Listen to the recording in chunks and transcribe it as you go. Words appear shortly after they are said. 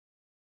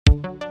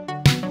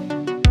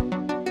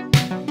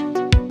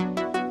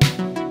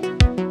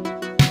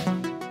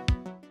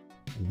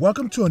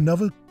Welcome to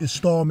another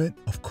installment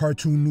of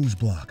Cartoon News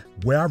Block,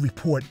 where I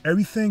report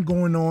everything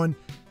going on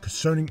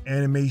concerning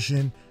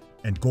animation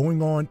and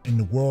going on in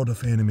the world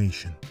of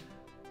animation.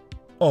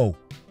 Oh,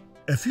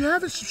 if you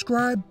haven't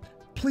subscribed,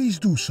 please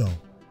do so.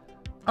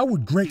 I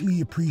would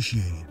greatly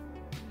appreciate it.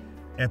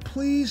 And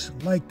please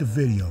like the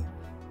video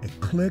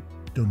and click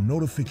the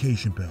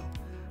notification bell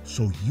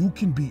so you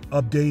can be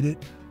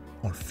updated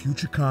on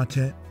future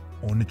content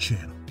on the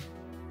channel.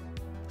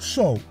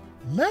 So,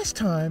 last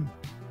time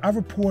I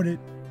reported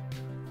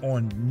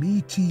on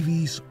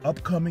MeTV's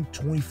upcoming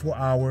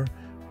 24-hour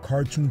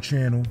cartoon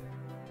channel,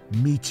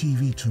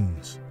 MeTV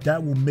Toons,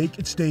 that will make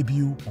its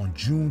debut on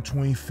June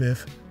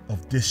 25th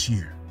of this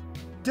year.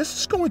 This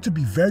is going to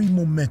be very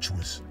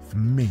momentous for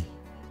me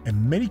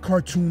and many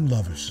cartoon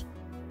lovers.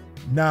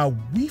 Now,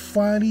 we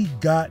finally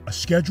got a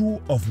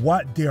schedule of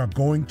what they are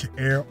going to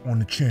air on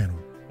the channel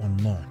on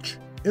launch.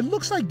 It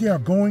looks like they are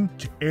going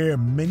to air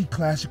many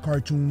classic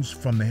cartoons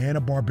from the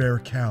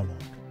Hanna-Barbera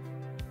catalog.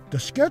 The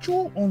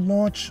schedule on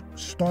launch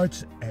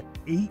starts at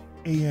 8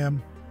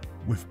 a.m.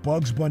 with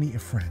Bugs Bunny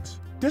and Friends.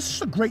 This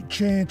is a great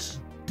choice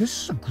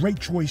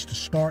to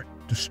start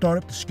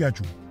up the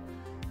schedule.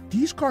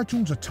 These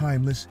cartoons are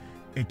timeless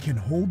and can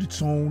hold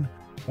its own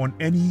on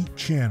any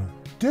channel.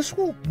 This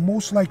will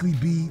most likely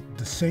be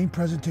the same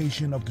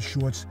presentation of the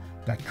shorts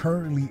that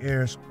currently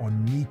airs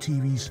on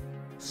MeTV's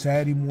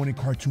Saturday morning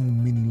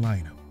cartoon mini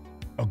lineup.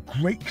 A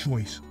great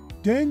choice.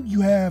 Then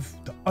you have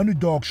the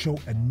Underdog Show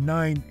at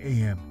 9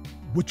 a.m.,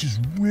 which is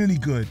really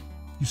good.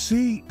 You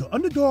see, the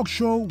Underdog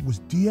Show was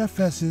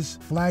DFS's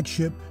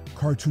flagship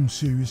cartoon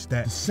series,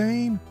 that the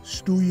same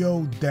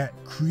studio that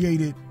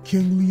created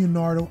King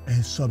Leonardo and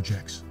his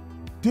subjects.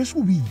 This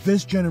will be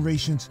this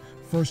generation's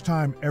first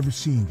time ever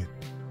seeing it.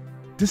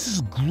 This is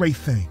a great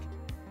thing.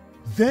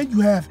 Then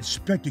you have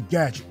Inspector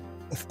Gadget.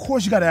 Of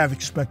course you gotta have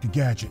Inspector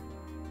Gadget.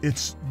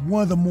 It's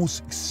one of the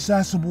most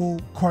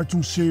accessible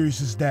cartoon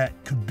series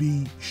that could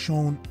be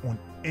shown on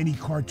any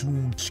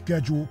cartoon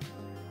schedule.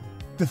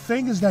 The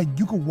thing is that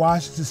you can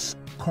watch this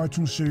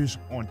cartoon series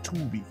on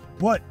Tubi,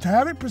 but to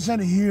have it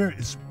presented here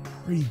is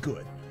pretty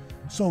good.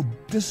 So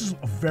this is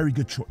a very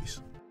good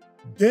choice.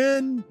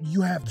 Then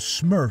you have the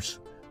Smurfs,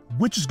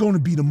 which is going to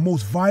be the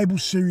most viable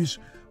series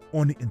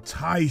on the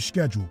entire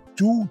schedule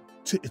due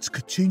to its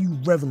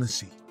continued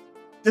relevancy.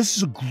 This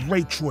is a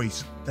great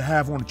choice to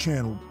have on the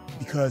channel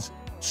because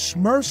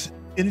Smurfs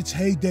in its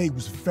heyday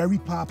was very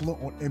popular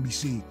on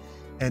NBC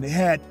and it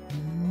had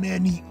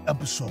many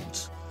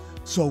episodes.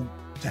 So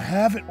to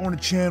have it on the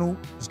channel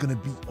is going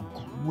to be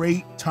a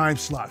great time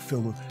slot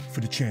filler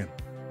for the channel.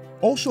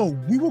 Also,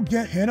 we will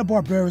get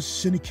Hanna-Barbera's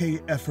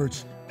syndicated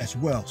efforts as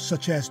well,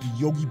 such as the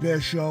Yogi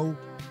Bear Show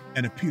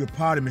and the Peter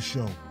Potamus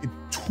Show in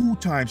 2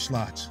 time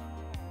slots.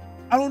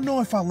 I don't know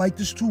if I like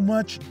this too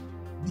much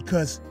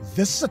because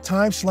this is a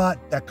time slot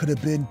that could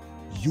have been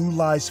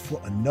utilized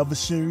for another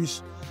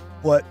series,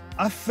 but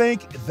I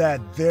think that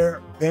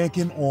they're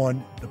banking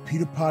on the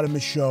Peter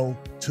Potamus Show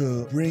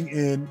to bring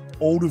in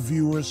older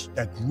viewers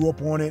that grew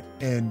up on it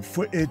and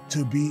for it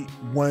to be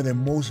one of the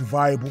most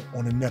viable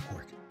on the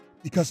network.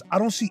 Because I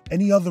don't see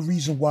any other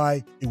reason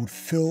why it would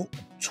fill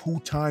 2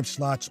 time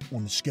slots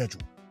on the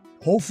schedule.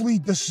 Hopefully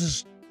this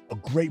is a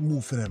great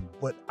move for them,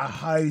 but I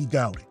highly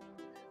doubt it.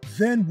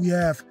 Then we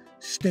have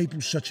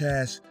staples such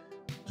as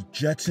the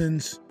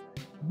Jetsons,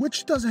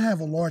 which doesn't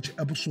have a large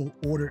episode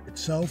order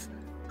itself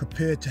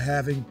compared to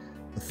having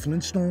the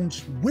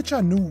Flintstones, which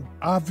I knew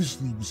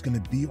obviously was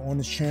going to be on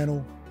this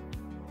channel.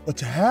 But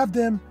to have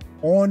them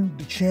on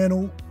the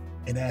channel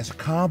and as a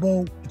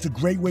combo, it's a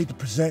great way to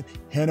present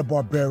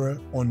Hanna-Barbera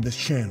on this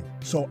channel.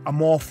 So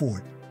I'm all for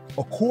it.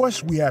 Of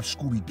course, we have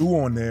Scooby-Doo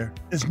on there.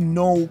 There's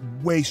no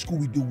way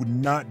Scooby-Doo would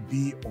not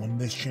be on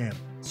this channel.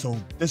 So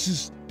this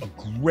is a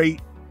great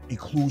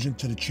inclusion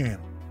to the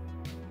channel.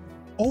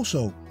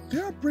 Also, they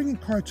are bringing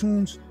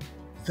cartoons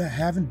that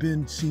haven't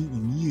been seen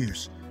in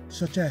years,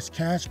 such as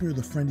Casper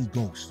the Friendly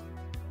Ghost,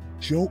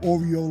 Joe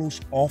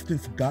Oriolo's often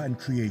forgotten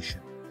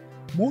creation.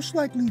 Most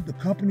likely, the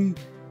company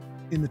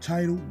in the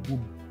title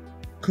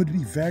could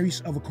be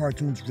various other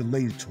cartoons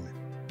related to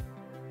it.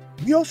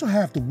 We also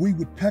have the Woody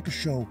Woodpecker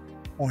Show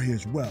on here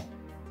as well.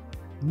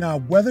 Now,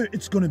 whether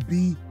it's going to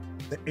be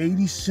the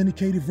 80s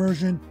syndicated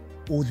version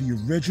or the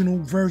original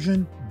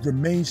version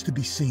remains to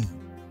be seen.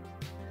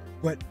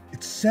 But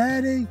it's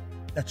Saturday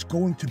that's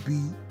going to be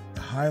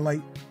the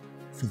highlight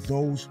for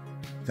those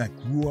that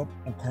grew up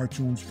on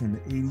cartoons from the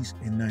 80s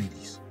and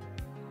 90s.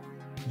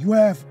 You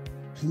have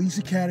Police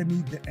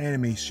Academy, the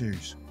anime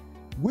series,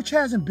 which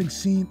hasn't been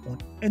seen on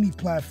any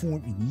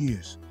platform in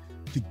years.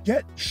 To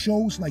get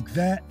shows like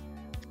that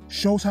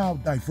shows how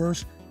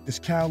diverse this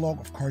catalog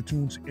of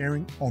cartoons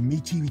airing on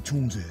MeTV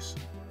Toons is.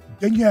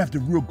 Then you have the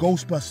Real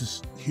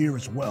Ghostbusters here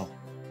as well,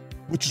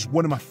 which is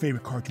one of my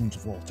favorite cartoons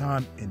of all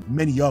time, and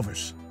many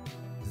others.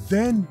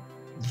 Then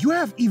you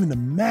have even The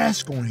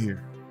Mask on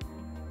here.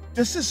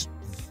 This is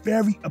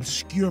very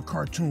obscure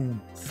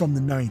cartoon from the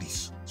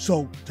 90s.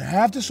 So to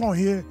have this on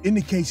here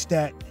indicates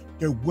that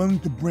they're willing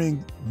to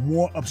bring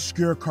more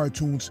obscure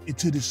cartoons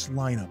into this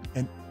lineup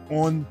and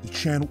on the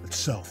channel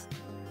itself.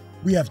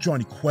 We have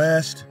Johnny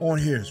Quest on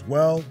here as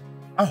well.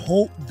 I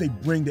hope they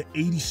bring the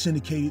 80s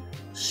syndicated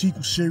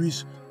sequel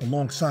series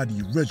alongside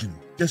the original.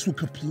 This will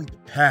complete the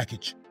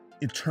package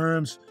in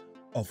terms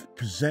of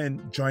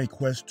presenting Johnny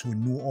Quest to a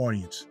new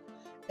audience.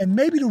 And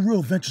maybe the real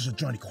adventures of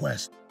Johnny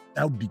Quest.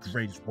 That would be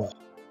great as well.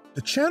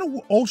 The channel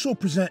will also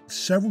present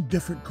several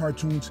different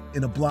cartoons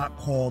in a block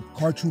called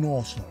Cartoon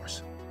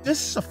All-Stars.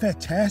 This is a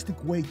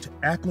fantastic way to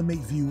acclimate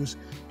viewers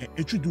and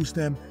introduce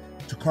them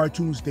to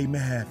cartoons they may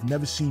have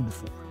never seen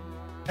before.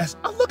 As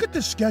I look at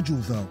this schedule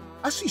though,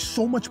 I see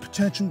so much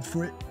potential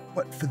for it,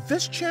 but for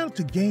this channel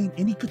to gain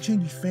any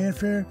continued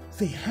fanfare,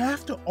 they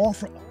have to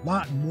offer a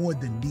lot more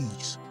than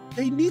these.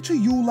 They need to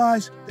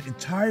utilize the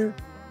entire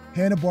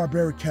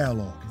Hanna-Barbera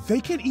catalog. They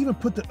can even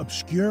put the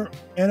obscure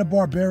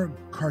Hanna-Barbera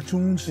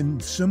cartoons in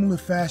similar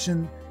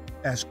fashion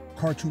as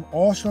Cartoon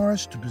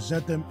All-Stars to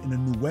present them in a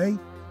new way.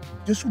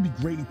 This would be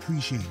greatly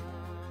appreciated.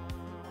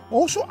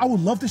 Also, I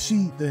would love to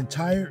see the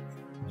entire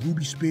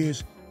Ruby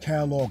Spears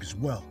catalog as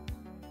well.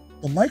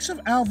 The likes of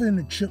Alvin and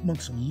the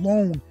Chipmunks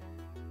alone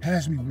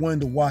has me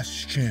wanting to watch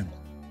this channel.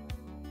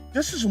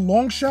 This is a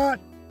long shot,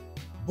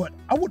 but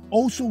I would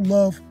also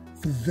love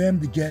for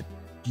them to get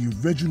the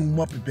original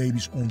Muppet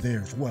Babies on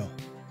there as well.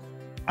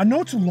 I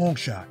know it's a long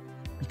shot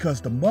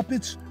because the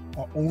Muppets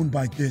are owned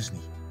by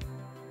Disney,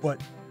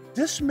 but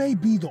this may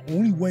be the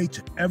only way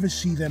to ever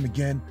see them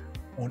again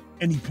on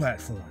any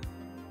platform.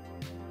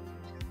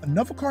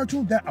 Another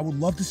cartoon that I would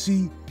love to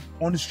see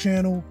on this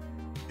channel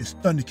is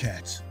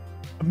Thundercats.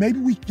 Maybe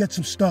we get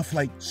some stuff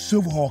like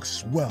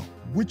Silverhawks as well,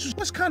 which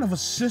was kind of a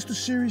sister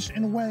series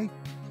in a way.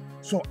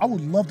 So I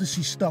would love to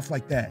see stuff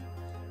like that.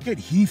 Get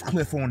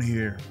Heathcliff on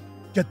here,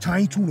 get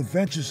Tiny Toon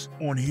Adventures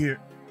on here,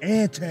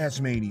 and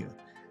Tasmania.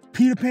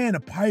 Peter Pan and the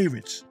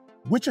Pirates,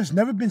 which has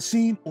never been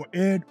seen or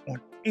aired on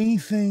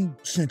anything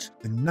since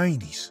the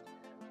 90s.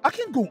 I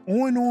can go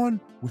on and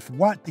on with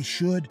what they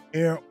should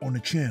air on the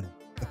channel.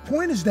 The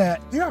point is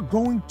that they are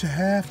going to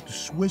have to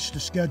switch the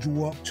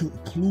schedule up to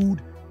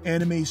include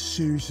anime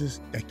series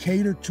that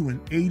cater to an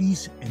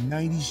 80s and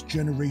 90s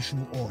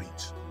generational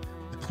audience.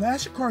 The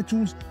classic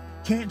cartoons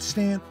can't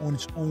stand on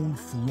its own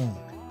for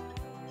long.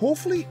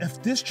 Hopefully,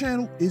 if this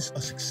channel is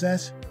a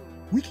success,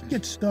 we can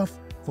get stuff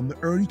from the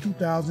early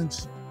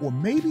 2000s or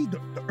maybe the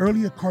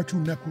earlier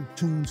Cartoon Network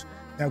tunes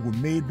that were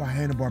made by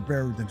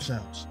Hanna-Barbera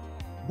themselves.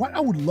 What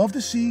I would love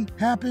to see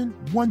happen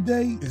one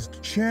day is the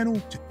channel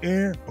to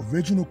air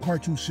original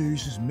cartoon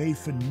series made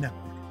for the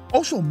network.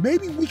 Also,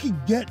 maybe we can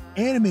get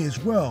anime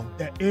as well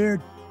that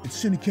aired in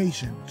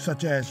syndication,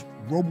 such as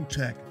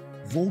Robotech,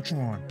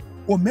 Voltron,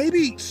 or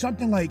maybe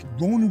something like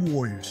Ronin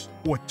Warriors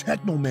or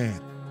Techno Man.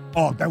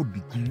 Oh, that would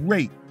be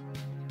great.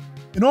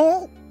 In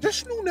all,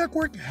 this new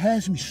network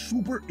has me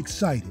super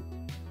excited.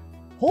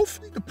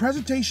 Hopefully the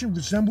presentation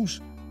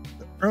resembles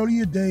the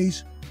earlier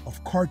days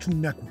of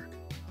Cartoon Network,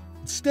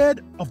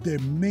 instead of their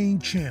main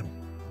channel.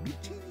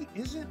 MeTV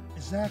isn't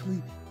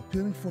exactly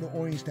appealing for the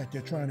audience that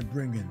they're trying to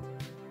bring in.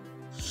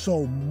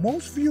 So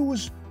most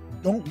viewers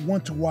don't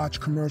want to watch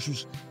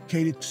commercials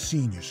catered to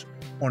seniors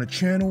on a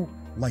channel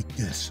like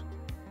this.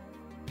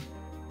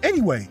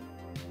 Anyway,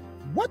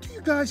 what do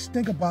you guys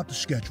think about the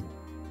schedule?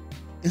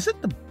 Is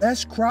it the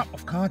best crop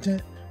of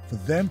content for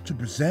them to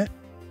present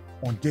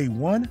on day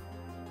one?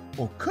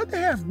 Or could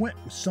they have went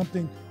with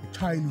something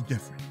entirely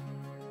different?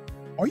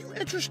 Are you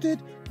interested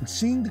in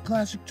seeing the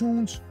classic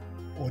tunes?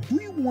 Or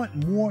do you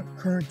want more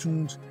current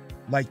tunes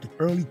like the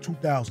early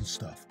 2000s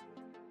stuff?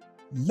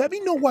 Let me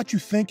know what you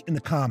think in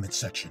the comments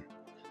section.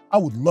 I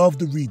would love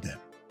to read them.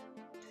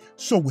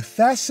 So with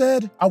that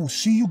said, I will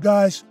see you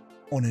guys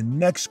on the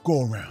next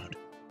go-around.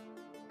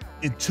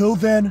 Until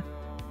then,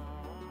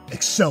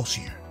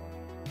 Excelsior.